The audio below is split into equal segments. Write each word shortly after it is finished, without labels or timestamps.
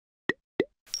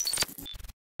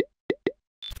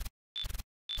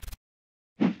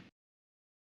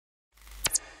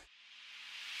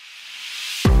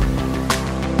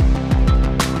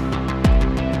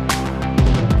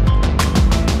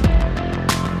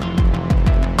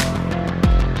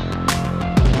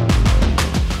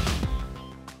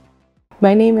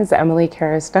My name is Emily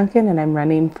Carris-Duncan, and I'm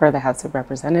running for the House of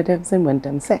Representatives in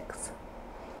Windham-6.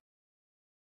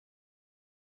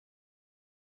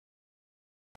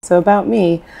 So about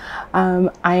me,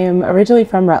 I am originally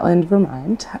from Rutland,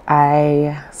 Vermont.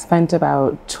 I spent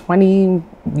about 20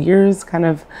 years kind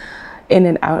of in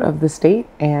and out of the state,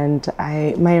 and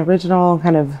my original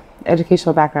kind of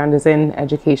educational background is in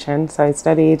education. So I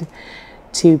studied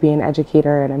to be an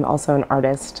educator, and I'm also an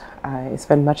artist. I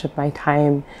spend much of my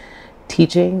time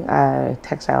teaching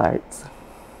textile arts.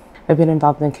 I've been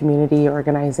involved in community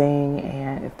organizing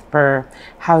and for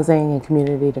housing and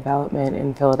community development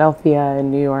in Philadelphia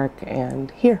and New York and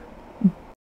here.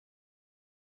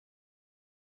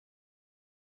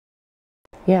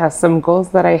 Yeah, some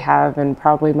goals that I have, and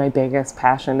probably my biggest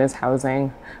passion, is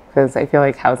housing, because I feel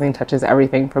like housing touches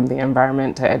everything from the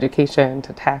environment to education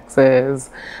to taxes.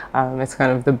 It's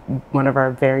kind of one of our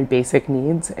very basic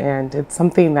needs, and it's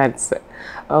something that's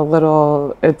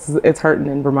it's hurting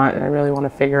in Vermont, and I really want to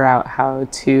figure out how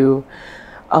to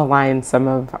align some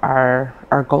of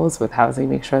our goals with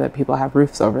housing, make sure that people have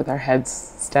roofs over their heads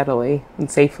steadily and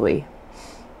safely.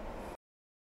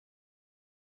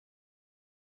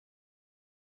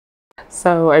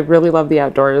 So I really love the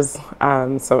outdoors.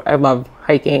 So I love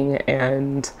hiking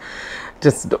and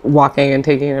just walking and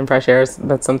taking in fresh air.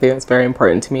 That's something that's very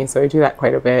important to me. So I do that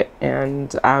quite a bit.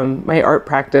 And my art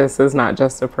practice is not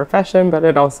just a profession, but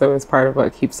it also is part of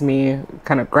what keeps me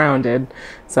kind of grounded.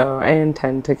 So I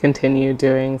intend to continue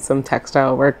doing some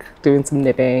textile work, doing some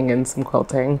knitting and some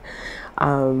quilting.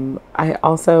 I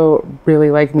also really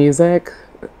like music,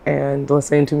 and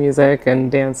listening to music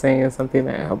and dancing is something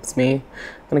that helps me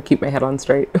kind of keep my head on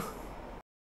straight.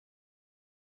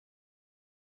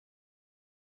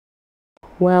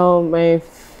 Well, my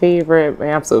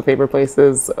absolute favorite place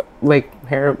is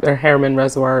Harriman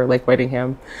Reservoir, Lake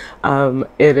Whitingham.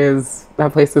 That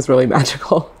place is really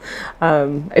magical.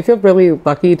 I feel really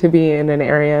lucky to be in an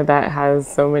area that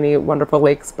has so many wonderful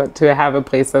lakes, but to have a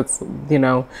place that's,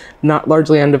 not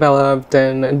largely undeveloped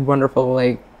and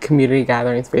wonderful, community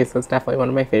gathering space is definitely one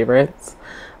of my favorites.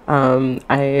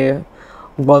 I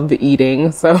love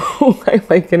eating, so I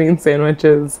like getting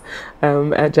sandwiches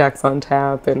at Jack's on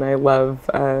Tap, and I love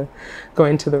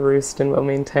going to the Roost in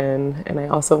Wilmington, and I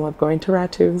also love going to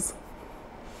Ratu's.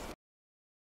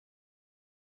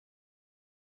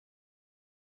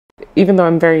 Even though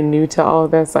I'm very new to all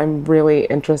of this, I'm really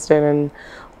interested in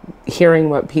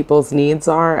hearing what people's needs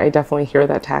are. I definitely hear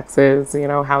that taxes,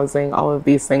 housing, all of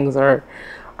these things are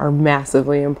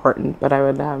massively important, but I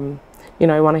would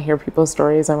I want to hear people's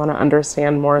stories. I want to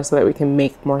understand more so that we can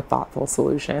make more thoughtful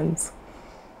solutions.